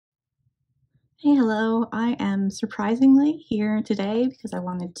Hey, hello. I am surprisingly here today because I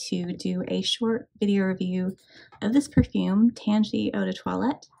wanted to do a short video review of this perfume, Tangee Eau de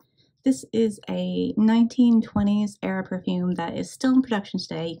Toilette. This is a 1920s era perfume that is still in production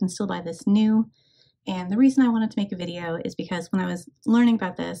today. You can still buy this new. And the reason I wanted to make a video is because when I was learning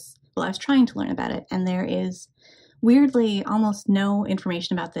about this, well, I was trying to learn about it, and there is weirdly almost no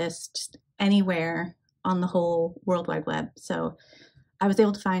information about this just anywhere on the whole World Wide Web. So I was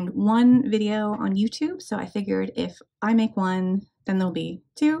able to find one video on YouTube, so I figured if I make one, then there'll be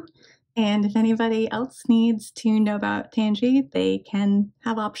two. And if anybody else needs to know about Tangee, they can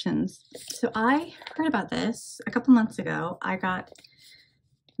have options. So I heard about this a couple months ago. I got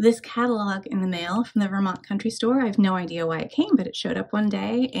this catalog in the mail from the Vermont Country Store. I have no idea why it came, but it showed up one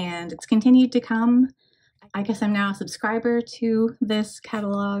day and it's continued to come. I guess I'm now a subscriber to this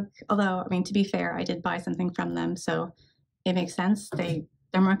catalog, although, I mean, to be fair, I did buy something from them, so it makes sense. Their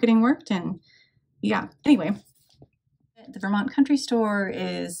marketing worked, and yeah. Anyway, the Vermont Country Store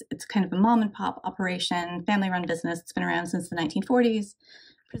it's kind of a mom and pop operation, family run business. It's been around since the 1940s,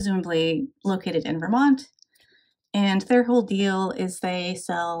 presumably located in Vermont. And their whole deal is they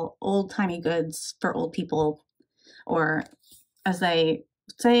sell old timey goods for old people, or as they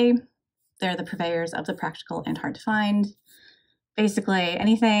say, they're the purveyors of the practical and hard to find. Basically,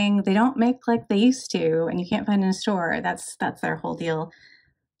 anything they don't make like they used to and you can't find in a store, that's their whole deal.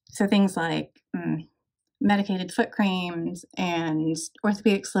 So things like medicated foot creams and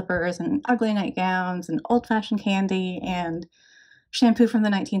orthopedic slippers and ugly nightgowns and old-fashioned candy and shampoo from the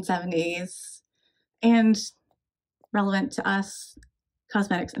 1970s and, relevant to us,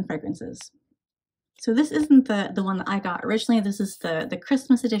 cosmetics and fragrances. So this isn't the one that I got originally. This is the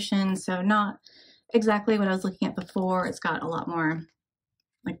Christmas edition, so not exactly what I was looking at before. It's got a lot more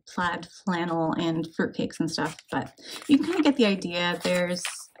like plaid flannel and fruitcakes and stuff, but you can kind of get the idea. There's,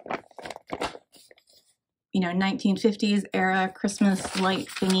 1950s era Christmas light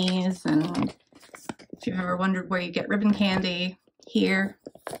thingies, and if you've ever wondered where you get ribbon candy, here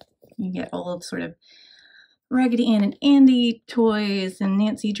you get old sort of Raggedy Ann and Andy toys and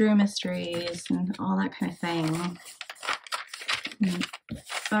Nancy Drew mysteries and all that kind of thing. And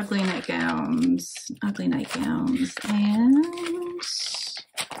ugly nightgowns, and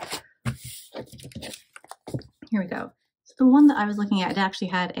here we go. So the one that I was looking at, it actually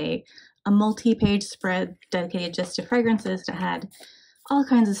had a multi-page spread dedicated just to fragrances. It had all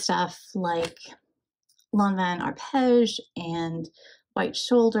kinds of stuff like Lanvin Arpège and White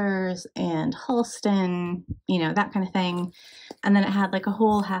Shoulders and Halston, that kind of thing. And then it had like a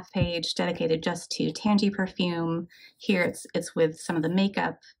whole half page dedicated just to Tangee perfume. Here it's with some of the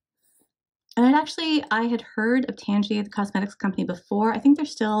makeup. And I had heard of Tangee, the cosmetics company, before. I think they're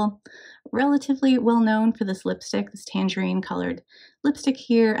still relatively well known for this lipstick, this tangerine colored lipstick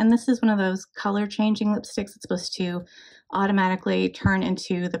here. And this is one of those color changing lipsticks that's supposed to automatically turn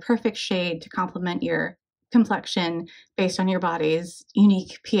into the perfect shade to complement your complexion based on your body's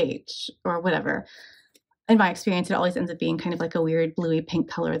unique pH or whatever. In my experience, it always ends up being kind of like a weird bluey pink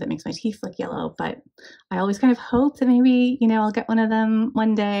color that makes my teeth look yellow, but I always kind of hope that maybe, I'll get one of them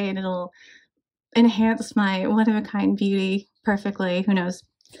one day and it'll enhance my one-of-a-kind beauty perfectly. Who knows?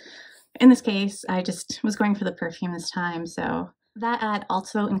 In this case, I just was going for the perfume this time, so that ad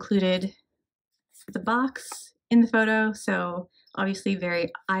also included the box in the photo, so obviously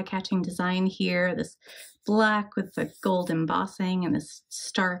very eye-catching design here. This black with the gold embossing and this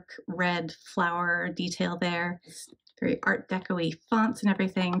stark red flower detail there. It's very art deco-y fonts and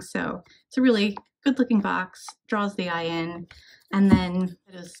everything, so it's a really good-looking box, draws the eye in. And then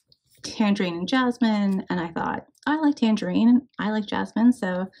it is tangerine and jasmine, and I thought, I like tangerine and I like jasmine,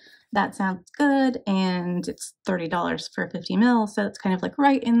 so that sounds good. And it's $30 for 50 ml, so it's kind of like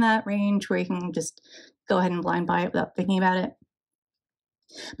right in that range where you can just go ahead and blind buy it without thinking about it.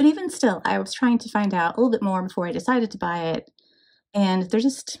 But even still, I was trying to find out a little bit more before I decided to buy it, and there's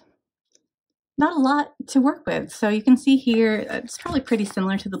just not a lot to work with. So you can see here, it's probably pretty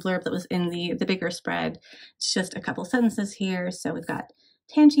similar to the blurb that was in the bigger spread. It's just a couple sentences here. So we've got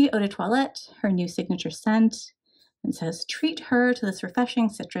Tangee Eau de Toilette, her new signature scent, and says, treat her to this refreshing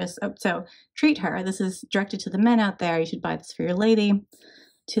citrus. Oh, so treat her, this is directed to the men out there. You should buy this for your lady.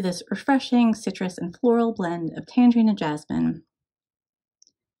 To this refreshing citrus and floral blend of tangerine and jasmine.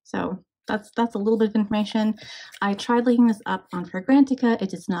 So that's a little bit of information. I tried looking this up on Fragrantica. It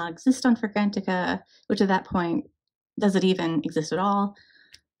does not exist on Fragrantica, which at that point, does it even exist at all?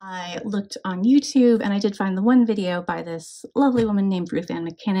 I looked on YouTube and I did find the one video by this lovely woman named RuthAnne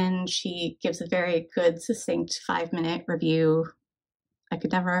MacKinnon. She gives a very good, succinct 5-minute review. I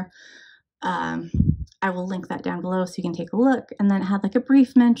could never I will link that down below so you can take a look. And then it had like a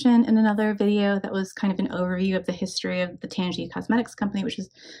brief mention in another video that was kind of an overview of the history of the Tangee Cosmetics company, which is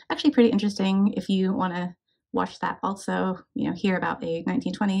actually pretty interesting if you want to watch that also, you know, hear about a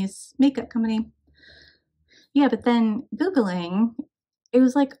 1920s makeup company. Yeah, but then Googling, it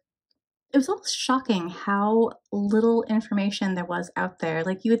was almost shocking how little information there was out there.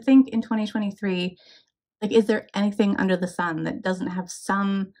 Like, you would think in 2023, like, is there anything under the sun that doesn't have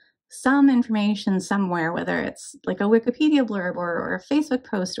some information somewhere, whether it's like a Wikipedia blurb or a Facebook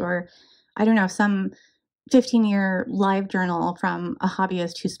post, or I don't know, some 15-year live journal from a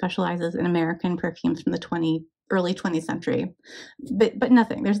hobbyist who specializes in American perfumes from the early 20th century. But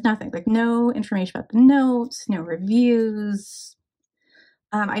nothing. There's nothing. Like, no information about the notes, no reviews.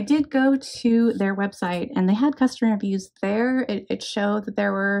 I did go to their website and they had customer reviews there. It showed that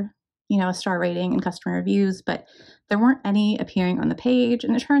there were, you know, a star rating and customer reviews, but there weren't any appearing on the page.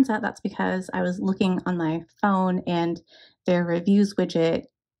 And it turns out that's because I was looking on my phone and their reviews widget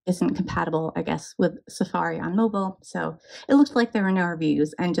isn't compatible, I guess, with Safari on mobile. So it looked like there were no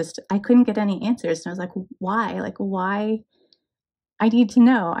reviews, and just, I couldn't get any answers. And I was like, why? Like, why? I need to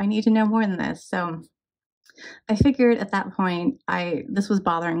know more than this. So I figured at that point, this was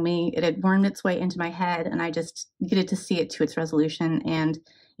bothering me. It had wormed its way into my head, and I just needed to see it to its resolution. And,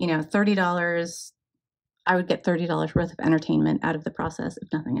 you know, $30, I would get $30 worth of entertainment out of the process, if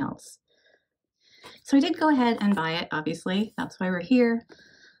nothing else. So I did go ahead and buy it, obviously. That's why we're here.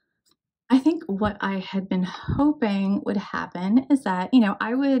 I think what I had been hoping would happen is that, you know,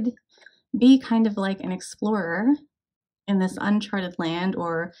 I would be kind of like an explorer in this uncharted land,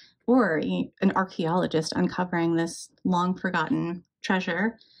 or an archaeologist uncovering this long forgotten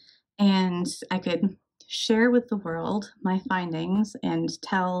treasure, and I could share with the world my findings and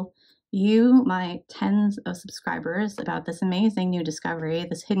tell you, my tens of subscribers, about this amazing new discovery,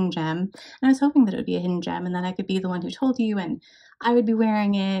 this hidden gem. And I was hoping that it would be a hidden gem, and then I could be the one who told you, and I would be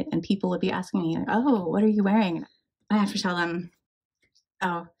wearing it, and people would be asking me, like, oh, what are you wearing? I have to tell them,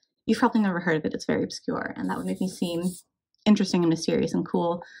 oh, you've probably never heard of it, it's very obscure, and that would make me seem interesting and mysterious and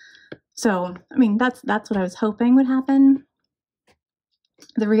cool. So, I mean, that's what I was hoping would happen.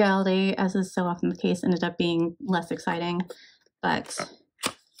 The reality, as is so often the case, ended up being less exciting. But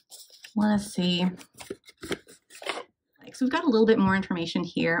let's see. So we've got a little bit more information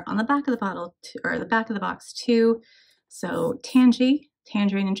here on the back of the bottle, or the back of the box too. So Tangee,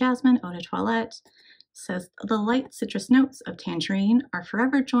 Tangerine and Jasmine Eau de Toilette, says the light citrus notes of tangerine are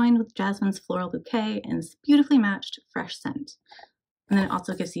forever joined with jasmine's floral bouquet and its beautifully matched fresh scent. And then it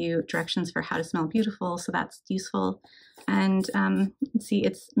also gives you directions for how to smell beautiful, so that's useful. And let's see,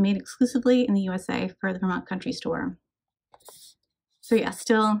 it's made exclusively in the USA for the Vermont Country Store. So yeah,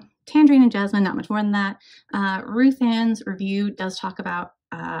 still tangerine and jasmine, not much more than that. RuthAnne's review does talk about,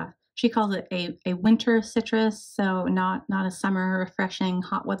 she calls it a winter citrus, so not a summer refreshing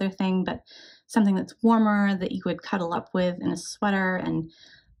hot weather thing, but something that's warmer that you would cuddle up with in a sweater, and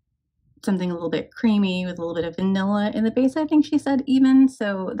something a little bit creamy with a little bit of vanilla in the base, I think she said even.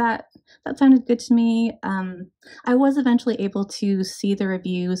 So that sounded good to me. I was eventually able to see the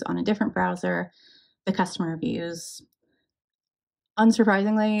reviews on a different browser, the customer reviews.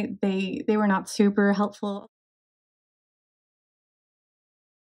 Unsurprisingly, they were not super helpful.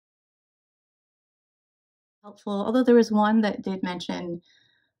 Although there was one that did mention,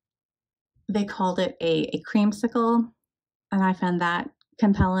 they called it a creamsicle, and I found that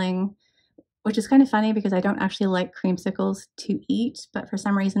compelling, which is kind of funny because I don't actually like creamsicles to eat, but for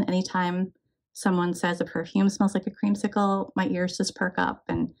some reason, anytime someone says a perfume smells like a creamsicle, my ears just perk up,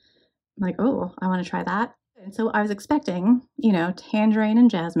 and I'm like, oh, I want to try that. And so I was expecting, you know, tangerine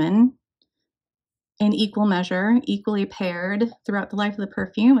and jasmine in equal measure, equally paired throughout the life of the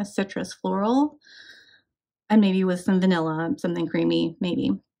perfume, a citrus floral, and maybe with some vanilla, something creamy,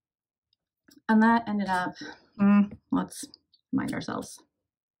 maybe. And that ended up, let's mind ourselves.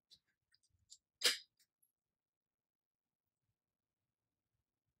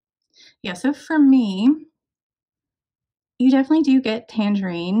 Yeah, so for me, you definitely do get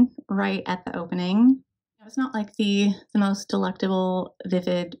tangerine right at the opening. It's not like the most delectable,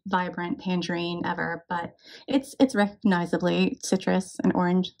 vivid, vibrant tangerine ever, but it's recognizably citrus, an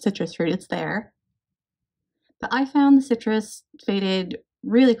orange citrus fruit. It's there. But I found the citrus faded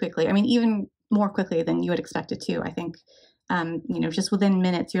really quickly. I mean, even more quickly than you would expect it to. I think, you know, just within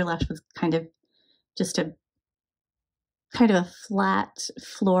minutes, you're left with kind of a flat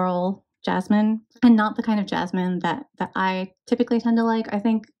floral jasmine, and not the kind of jasmine that I typically tend to like. I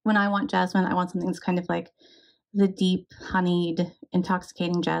think when I want jasmine, I want something that's kind of like the deep, honeyed,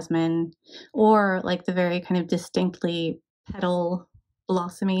 intoxicating jasmine, or like the very kind of distinctly petal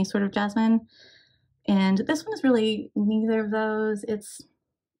blossomy sort of jasmine. And this one is really neither of those.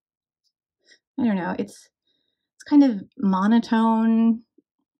 I don't know, it's kind of monotone.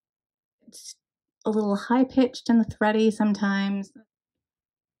 It's a little high pitched and thready sometimes.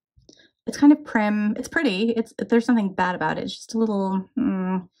 It's kind of prim. It's pretty. There's something bad about it. It's just a little,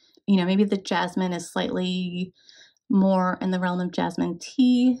 maybe the jasmine is slightly more in the realm of jasmine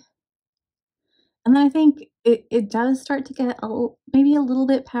tea. And then I think it does start to get maybe a little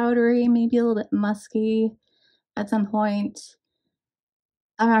bit powdery, maybe a little bit musky at some point.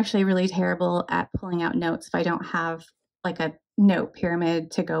 I'm actually really terrible at pulling out notes if I don't have like a note pyramid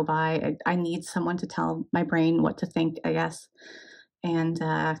to go by. I need someone to tell my brain what to think, I guess. And,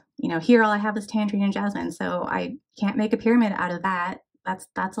 here all I have is tangerine and jasmine, so I can't make a pyramid out of that.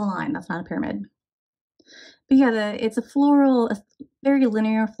 That's a line. That's not a pyramid. But yeah, it's a floral, a very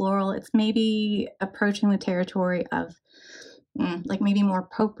linear floral. It's maybe approaching the territory of like maybe more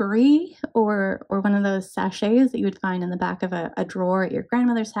potpourri or one of those sachets that you would find in the back of a drawer at your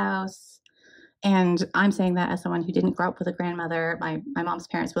grandmother's house. And I'm saying that as someone who didn't grow up with a grandmother. My mom's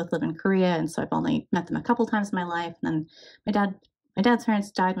parents both live in Korea, and so I've only met them a couple times in my life. And then my dad's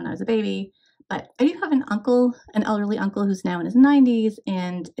parents died when I was a baby. But I do have an elderly uncle who's now in his 90s,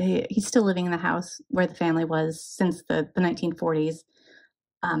 and he's still living in the house where the family was since the 1940s.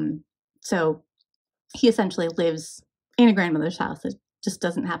 So he essentially lives in a grandmother's house. It just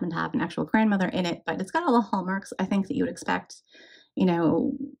doesn't happen to have an actual grandmother in it, but it's got all the hallmarks, I think, that you would expect,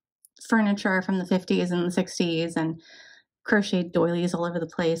 furniture from the 50s and the 60s, and crocheted doilies all over the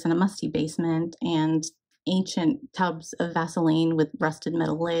place, and a musty basement, and ancient tubs of Vaseline with rusted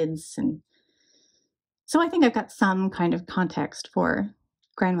metal lids. And so I think I've got some kind of context for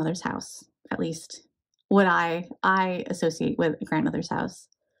grandmother's house, at least what I associate with a grandmother's house.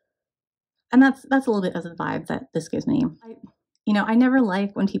 And that's a little bit of the vibe that this gives me. I never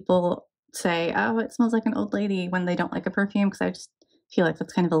like when people say, oh, it smells like an old lady when they don't like a perfume, because I just feel like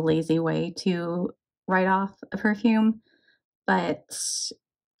that's kind of a lazy way to write off a perfume. But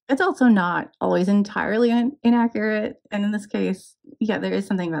it's also not always entirely inaccurate. And in this case, yeah, there is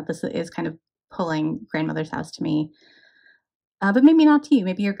something about this that is kind of pulling grandmother's house to me. But maybe not to you.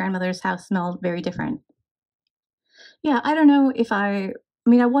 Maybe your grandmother's house smelled very different. Yeah, I don't know if I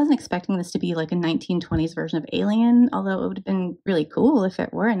wasn't expecting this to be like a 1920s version of Alien, although it would have been really cool if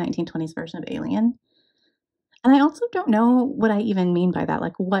it were a 1920s version of Alien. And I also don't know what I even mean by that,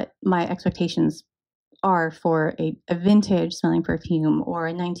 like what my expectations are for a vintage smelling perfume or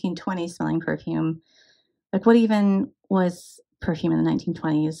a 1920s smelling perfume. Like what even was perfume in the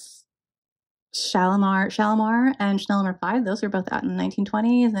 1920s? Shalimar and Chanel Number 5, those were both out in the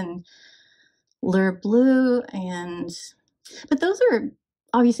 1920s, and L'Heure Bleu, but those are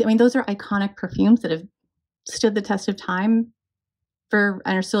obviously, those are iconic perfumes that have stood the test of time and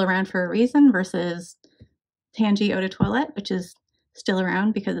are still around for a reason, versus Tangee Eau de Toilette, which is still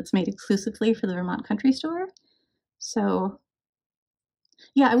around because it's made exclusively for the Vermont Country Store. So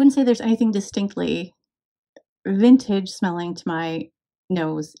yeah, I wouldn't say there's anything distinctly vintage smelling to my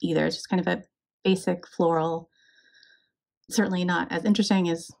nose either. It's just kind of a basic floral, certainly not as interesting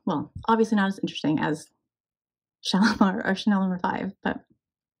as, well, obviously not as interesting as Shalimar or Chanel Number 5, but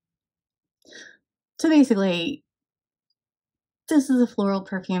so basically, this is a floral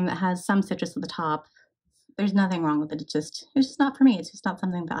perfume that has some citrus at the top. There's nothing wrong with it. It's just not for me. It's just not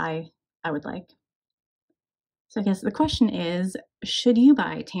something that I would like. So I guess the question is, should you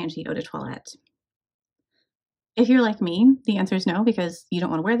buy Tangee Eau de Toilette? If you're like me, the answer is no, because you don't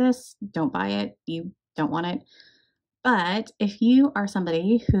want to wear this. Don't buy it. You don't want it. But if you are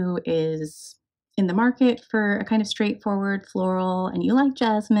somebody who is in the market for a kind of straightforward floral, and you like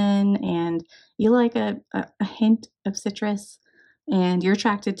jasmine, and you like a hint of citrus, and you're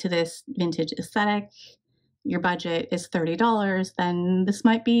attracted to this vintage aesthetic, your budget is $30, then this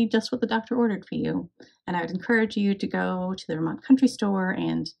might be just what the doctor ordered for you. And I would encourage you to go to the Vermont Country Store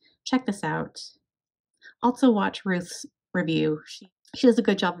and check this out. Also watch Ruth's review. She does a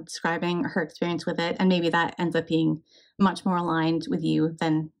good job of describing her experience with it, and maybe that ends up being much more aligned with you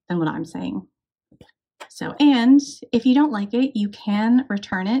than what I'm saying. So, and if you don't like it, you can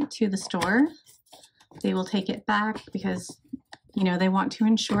return it to the store. They will take it back because, they want to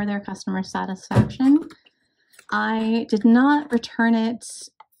ensure their customer satisfaction. I did not return it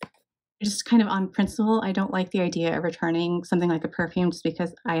just kind of on principle. I don't like the idea of returning something like a perfume just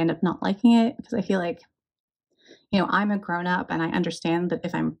because I end up not liking it, because I feel like, I'm a grown up and I understand that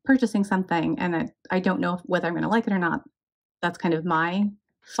if I'm purchasing something and I don't know whether I'm going to like it or not, that's kind of my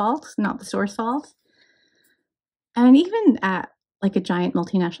fault, not the store's fault. And even at like a giant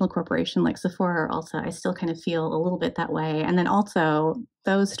multinational corporation like Sephora or Ulta, I still kind of feel a little bit that way. And then also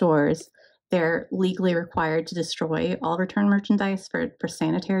those stores, they're legally required to destroy all return merchandise for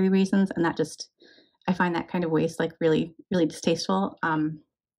sanitary reasons, and that just, I find that kind of waste like really, really distasteful.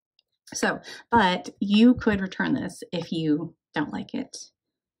 But you could return this if you don't like it.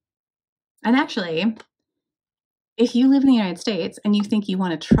 And actually, if you live in the United States and you think you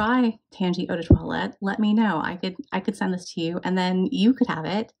want to try Tangee Eau de Toilette, let me know. I could send this to you, and then you could have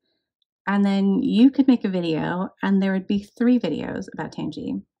it, and then you could make a video, and there would be 3 videos about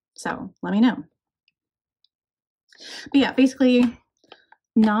Tangee. So let me know. But yeah, basically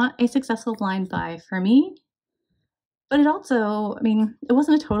not a successful blind buy for me. But it also, I mean, it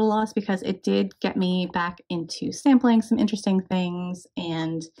wasn't a total loss because it did get me back into sampling some interesting things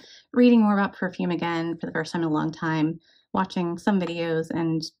and reading more about perfume again for the first time in a long time, watching some videos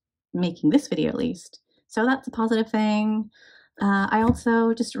and making this video at least. So that's a positive thing. I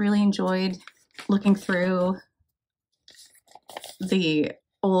also just really enjoyed looking through the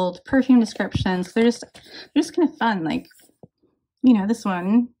old perfume descriptions. They're just kind of fun. Like, you know, this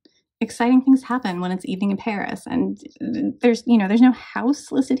one, exciting things happen when it's evening in Paris, and there's no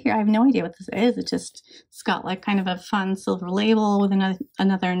house listed here. I have no idea what this is. It's got like kind of a fun silver label with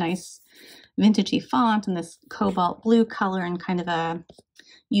another nice vintagey font and this cobalt blue color and kind of a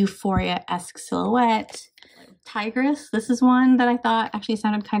Euphoria-esque silhouette. Tigress, this is one that I thought actually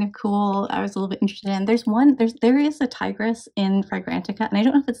sounded kind of cool. I was a little bit interested in. There is a Tigress in Fragrantica, and I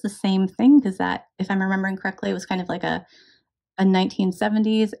don't know if it's the same thing, because that, if I'm remembering correctly, it was kind of like a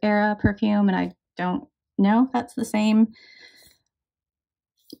 1970s era perfume, and I don't know if that's the same.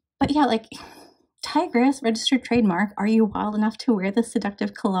 But yeah, like, Tigress, registered trademark. Are you wild enough to wear this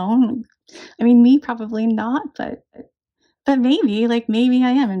seductive cologne? I mean, me probably not, but maybe, like, maybe I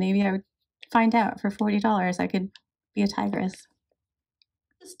am, and maybe I would find out for $40 I could be a Tigress.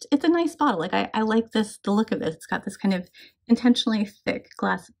 It's a nice bottle. Like, I like the look of this. It's got this kind of intentionally thick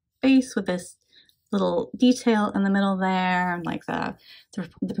glass base with this little detail in the middle there, and like the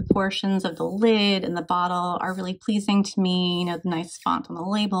proportions of the lid and the bottle are really pleasing to me. You know, the nice font on the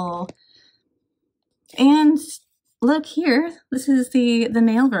label. And look here, this is the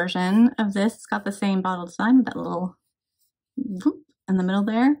male version of this. It's got the same bottle design with that little whoop in the middle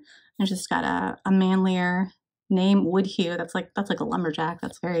there. It's just got a manlier name, Wood Hue. That's like a lumberjack.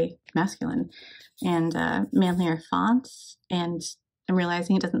 That's very masculine, and manlier font. And I'm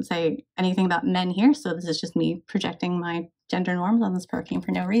realizing it doesn't say anything about men here, so this is just me projecting my gender norms on this perfume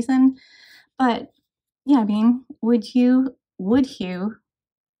for no reason. But yeah, I mean, Wood Hue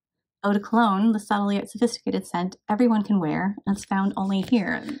Eau de Cologne, the subtle yet sophisticated scent everyone can wear, and it's found only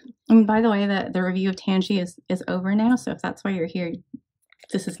here. And by the way, the review of Tangee is over now, so if that's why you're here,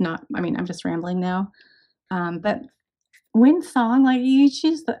 this is not, I mean, I'm just rambling now. But Wind Song, like, you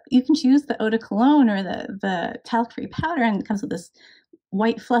can choose the Eau de Cologne or the talc-free powder, and it comes with this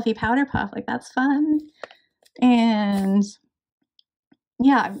white fluffy powder puff. Like, that's fun. And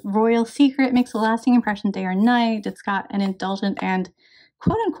yeah, Royal Secret makes a lasting impression day or night. It's got an indulgent and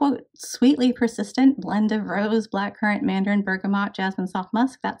quote-unquote sweetly persistent blend of rose, blackcurrant, mandarin, bergamot, jasmine, soft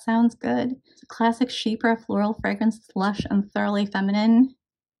musk. That sounds good. It's a classic chypre floral fragrance. It's lush and thoroughly feminine.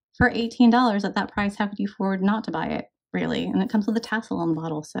 For $18 at that price, how could you afford not to buy it, really? And it comes with a tassel on the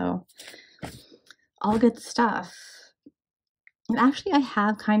bottle, so all good stuff. And actually, I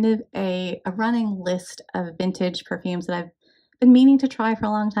have kind of a running list of vintage perfumes that I've been meaning to try for a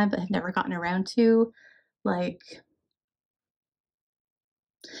long time, but have never gotten around to, like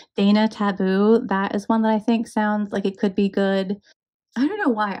Dana Taboo. That is one that I think sounds like it could be good. I don't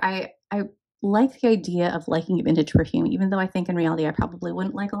know why. I like the idea of liking a vintage perfume, even though I think in reality I probably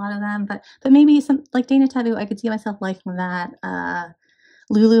wouldn't like a lot of them. But maybe some, like Dana Taboo, I could see myself liking that.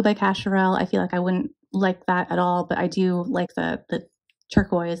 Lulu by Cacharel, I feel like I wouldn't like that at all, but I do like the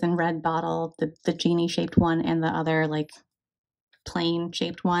turquoise and red bottle, the genie shaped one, and the other like plain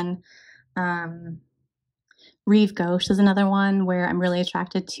shaped one. Rive Gauche is another one where I'm really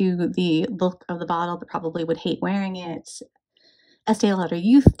attracted to the look of the bottle, but probably would hate wearing it. Estee Lauder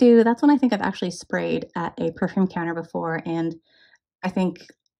Youth Dew, that's one I think I've actually sprayed at a perfume counter before, and I think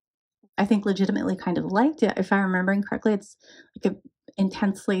legitimately kind of liked it. If I'm remembering correctly, it's like an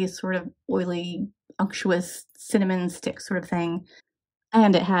intensely sort of oily, unctuous cinnamon stick sort of thing.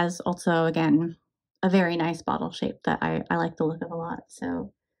 And it has also, again, a very nice bottle shape that I like the look of a lot.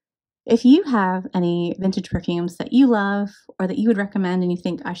 So if you have any vintage perfumes that you love or that you would recommend and you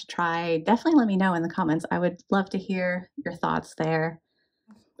think I should try, definitely let me know in the comments. I would love to hear your thoughts there.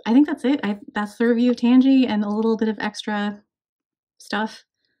 I think that's it. That's the review of Tangee and a little bit of extra stuff.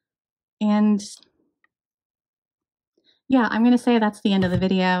 And yeah, I'm going to say that's the end of the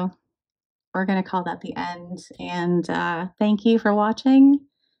video. We're going to call that the end. And thank you for watching.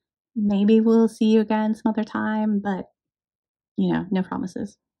 maybe we'll see you again some other time, but, no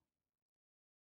promises.